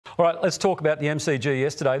All right, let's talk about the MCG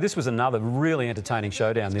yesterday. This was another really entertaining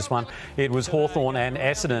showdown, this one. It was Hawthorn and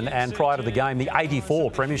Essendon, and prior to the game, the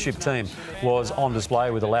 84 Premiership team was on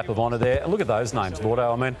display with a lap of honour there. Look at those names,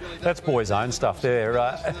 Bordo. I mean, that's boys' own stuff there.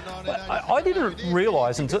 I didn't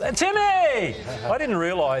realise until... Timmy! I didn't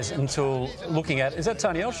realise until looking at... Is that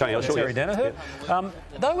Tony Elshaw? Tony Elshaw, Terry yes. Danaher?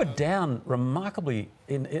 Yep. They were down remarkably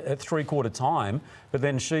at three-quarter time, but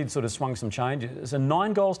then she'd sort of swung some changes. And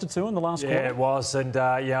 9 goals to 2 in the last quarter. Yeah, it was. And,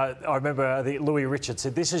 I remember Louis Richards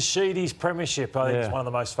said, this is Sheedy's premiership. I think it's one of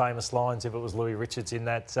the most famous lines if it was Louis Richards in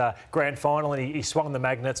that grand final. And he swung the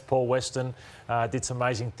magnets. Paul Weston did some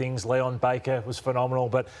amazing things. Leon Baker was phenomenal.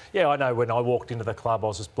 But, yeah, I know when I walked into the club, I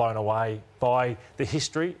was just blown away by the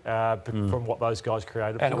history from what those guys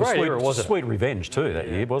created. And it was sweet revenge too that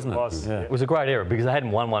year, wasn't it? It was a great era because they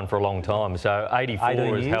hadn't won one for a long time. So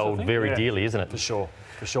 84 is held very dearly, isn't it? For sure.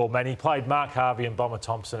 For sure, man. He played Mark Harvey and Bomber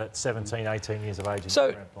Thompson at 17, 18 years of age.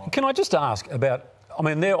 So, can I just ask about... I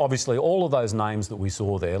mean, they're obviously all of those names that we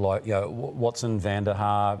saw there, like Watson, Van der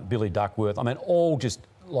Haar, Billy Duckworth. I mean, all just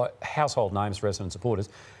like household names for Essendon supporters.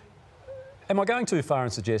 Am I going too far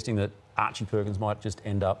in suggesting that Archie Perkins might just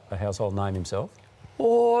end up a household name himself?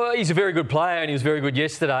 Oh, he's a very good player and he was very good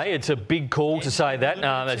yesterday. It's a big call to say that.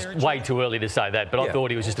 It's way too early to say that, but I thought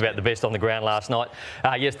he was just about the best on the ground last night.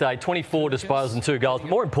 Yesterday, 24 disposals and 2 goals. But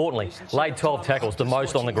more importantly, laid 12 tackles, the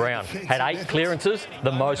most on the ground. Had 8 clearances,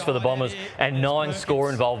 the most for the Bombers, and 9 score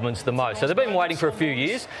involvements, the most. So they've been waiting for a few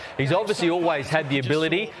years. He's obviously always had the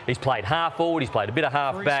ability. He's played half forward, he's played a bit of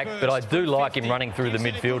half back, but I do like him running through the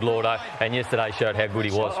midfield, Lordo, and yesterday showed how good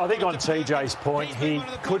he was. I think on TJ's point, he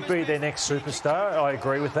could be their next superstar. I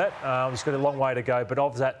agree with that. He's got a long way to go, but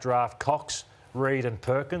of that draft, Cox, Reid and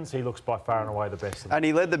Perkins, he looks by far and away the best of them. And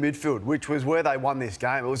he led the midfield, which was where they won this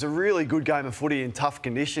game. It was a really good game of footy in tough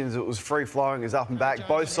conditions. It was free-flowing as up and back,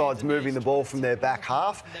 both sides moving the ball from their back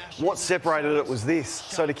half. What separated it was this.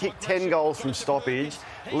 So to kick 10 goals from stoppage,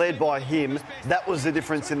 led by him, that was the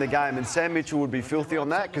difference in the game. And Sam Mitchell would be filthy on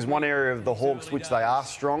that because one area of the Hawks, which they are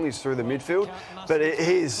strong, is through the midfield. But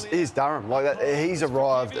here's Durham. Like that, he's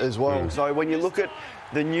arrived as well. So when you look at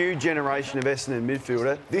the new generation of Essendon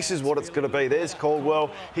midfielder, this is what it's going to be. There's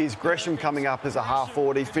Caldwell. Here's Gresham coming up as a half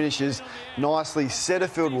forward. He finishes nicely.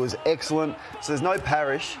 Setterfield was excellent. So there's no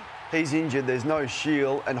Parrish. He's injured. There's no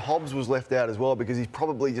Shield. And Hobbs was left out as well because he's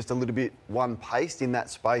probably just a little bit one-paced in that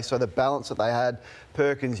space. So the balance that they had,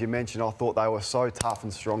 Perkins, you mentioned, I thought they were so tough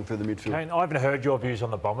and strong through the midfield. Kane, I haven't heard your views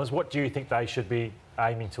on the Bombers. What do you think they should be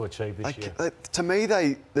aiming to achieve this year? To me,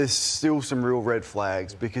 there's still some real red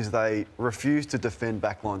flags because they refuse to defend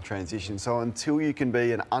backline transition. So until you can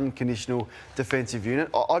be an unconditional defensive unit,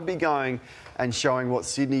 I'd be going and showing what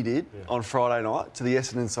Sydney did on Friday night to the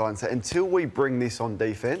Essendon side and say, until we bring this on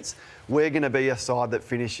defence, we're going to be a side that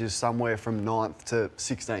finishes somewhere from 9th to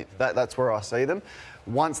 16th. That's where I see them.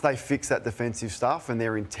 Once they fix that defensive stuff and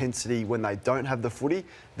their intensity when they don't have the footy,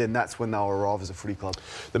 then that's when they'll arrive as a footy club.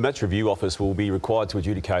 The match review office will be required to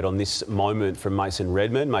adjudicate on this moment from Mason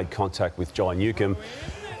Redmond, made contact with Jai Newcomb.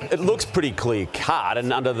 It looks pretty clear-cut,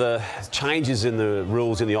 and under the changes in the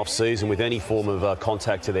rules in the off-season with any form of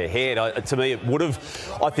contact to their head, to me it would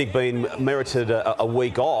have, I think, been merited a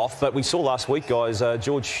week off. But we saw last week, guys,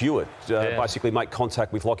 George Hewitt basically make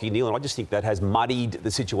contact with Lachie Neal, and I just think that has muddied the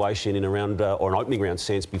situation in a round or an opening round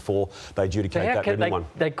sense before they adjudicate that Redmond one.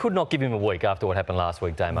 They could not give him a week after what happened last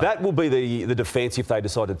week, Damo. That will be the defence if they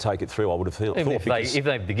decide to take it through, I would have thought. Even if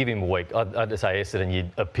they give him a week, I'd say Essendon, you'd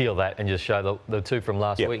appeal that and just show the 2 from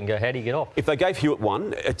last week and go, how do you get off? If they gave Hewitt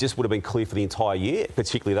one, it just would have been clear for the entire year,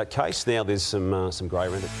 particularly that case. Now there's some grey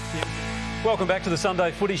around it. Welcome back to the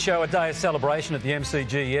Sunday Footy Show, a day of celebration at the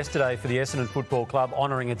MCG yesterday for the Essendon Football Club,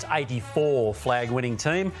 honouring its 84 flag-winning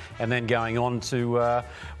team and then going on to,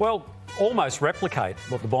 almost replicate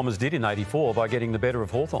what the Bombers did in 84 by getting the better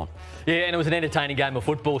of Hawthorn. Yeah, and it was an entertaining game of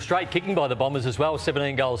football. Straight kicking by the Bombers as well.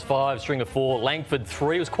 17 goals, 5, string of 4. Langford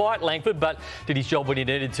 3. It was quiet, Langford, but did his job when he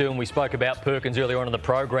needed to. And we spoke about Perkins earlier on in the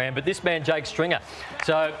program. But this man, Jake Stringer,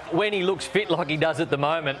 so when he looks fit like he does at the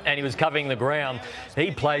moment and he was covering the ground,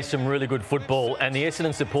 he plays some really good football. And the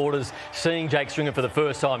Essendon supporters, seeing Jake Stringer for the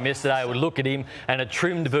first time yesterday, would look at him and a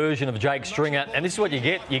trimmed version of Jake Stringer. And this is what you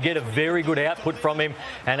get. You get a very good output from him.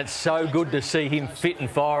 And it's so good to see him fit and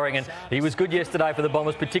firing, and he was good yesterday for the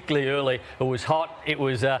Bombers, particularly early. It was hot. It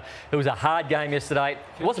was a hard game yesterday.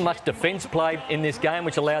 There wasn't much defence played in this game,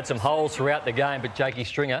 which allowed some holes throughout the game, but Jakey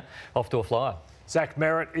Stringer off to a flyer. Zach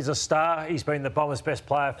Merritt is a star. He's been the Bombers' best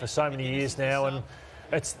player for so many years now, and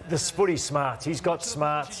it's the footy smarts. He's got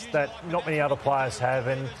smarts that not many other players have,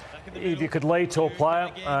 and if you could lead to a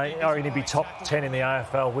player, or he'd be top 10 in the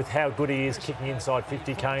AFL with how good he is kicking inside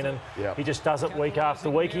 50, Keenan. Yep. He just does it week after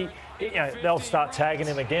week. They'll start tagging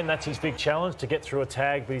him again. That's his big challenge, to get through a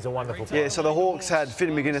tag, but he's a wonderful player. Yeah, so the Hawks had Finn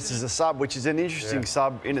McGuinness as a sub, which is an interesting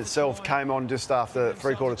sub in itself. Came on just after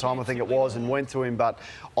three-quarter time, I think it was, and went to him. But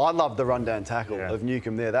I love the run-down tackle of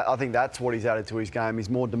Newcombe there. I think that's what he's added to his game. He's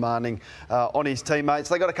more demanding on his teammates.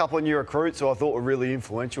 They got a couple of new recruits who I thought were really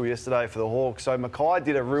influential yesterday for the Hawks. So Mackay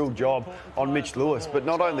did a real job on Mitch Lewis. But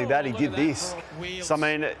not only that, he did this. So, I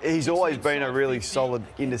mean, he's always been a really solid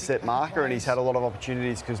intercept marker, and he's had a lot of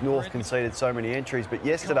opportunities because North conceded so many entries. But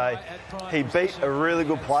yesterday, he beat a really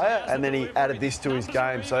good player, and then he added this to his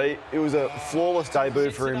game. So it was a flawless debut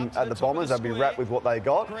for him at the Bombers. They'll be wrapped with what they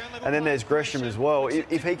got. And then there's Gresham as well.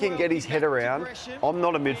 If he can get his head around, I'm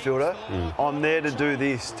not a midfielder. I'm there to do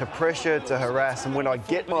this, to pressure, to harass. And when I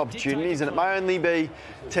get my opportunities, and it may only be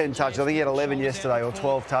 10 touches, I think he had 11 yesterday or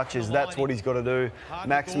 12 touches, that's what he's got to do.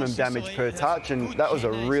 Maximum damage per touch. And that was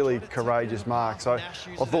a really courageous mark. So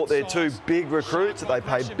I thought they're two big recruits that they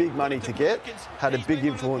paid big money to get, had a big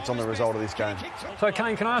influence on the result of this game. So,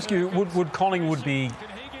 Kane, can I ask you, would Collingwood be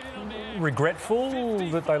regretful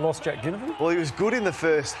that they lost Jack Ginnivan? Well, he was good in the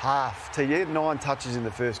first half. He had 9 touches in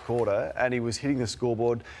the first quarter, and he was hitting the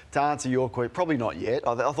scoreboard. To answer your question, probably not yet.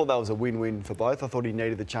 I thought that was a win-win for both. I thought he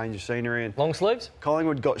needed the change of scenery. And long sleeves?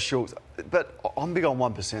 Collingwood got short, but I'm big on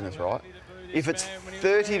 1%ers, right? If it's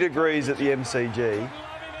 30 degrees at the MCG,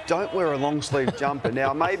 don't wear a long sleeve jumper. Now,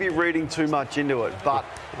 I may be reading too much into it, but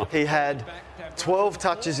he had 12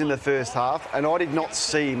 touches in the first half, and I did not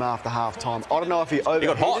see him after half time. I don't know if he overheated. He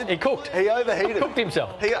got hot. He cooked. He overheated. Cooked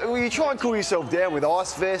himself. Well, you try and cool yourself down with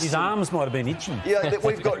ice vests. His arms might have been itchy. Yeah,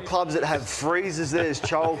 we've got clubs that have freezers. There's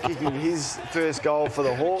Chol kicking his first goal for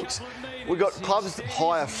the Hawks. We've got clubs that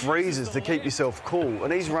hire freezers to keep yourself cool,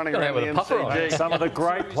 and he's running around the MCG. Some of the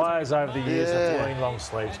great players over the years have worn long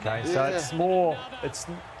sleeves, Kane. So it's more...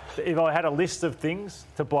 If I had a list of things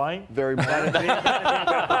to blame, very much. It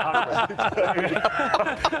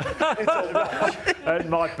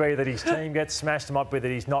might be that his team gets smashed. It might be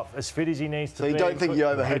that he's not as fit as he needs to be. So you don't think you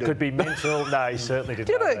overheated? It could be mental. No, he certainly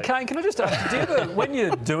didn't. Kane, can I just ask, do you ever, when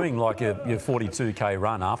you're doing like your 42k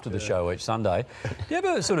run after the show each Sunday, do you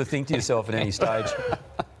ever sort of think to yourself at any stage,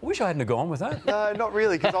 I wish I hadn't have gone with that? No, not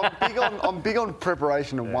really, because I'm big on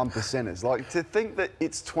preparation and 1%ers. Like, to think that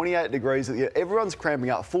it's 28 degrees, everyone's cramping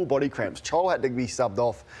up, full body cramps. Chol had to be subbed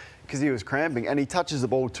off because he was cramping, and he touches the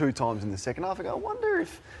ball 2 times in the second half. I go, I wonder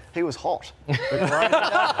if he was hot. Well,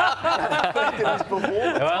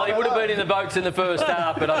 he would have been in the boats in the first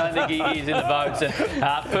half, but I don't think he is in the boats. And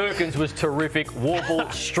Perkins was terrific. Warble,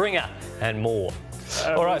 Stringer, and more.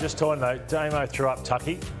 All right, just talking though, Damo threw up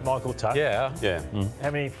Tucky, Michael Tuck. Yeah. How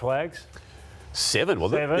many flags? 7,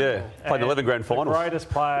 was it? 7. Yeah. Played 11 grand finals. The greatest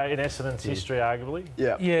player in Essendon's history, arguably.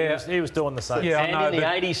 Yeah. He was doing the same. Yeah, and in the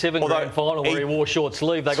 87 grand final where he wore short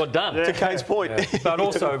sleeve, they got done. To Kane's point. But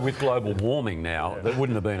also with global warming now, that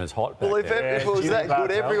wouldn't have been as hot back Well, if then. it was that good,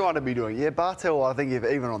 Bartel. everyone would be doing it. Yeah, Bartel, I think if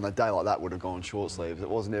even on the day like that would have gone short sleeves. It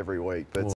wasn't every week, but...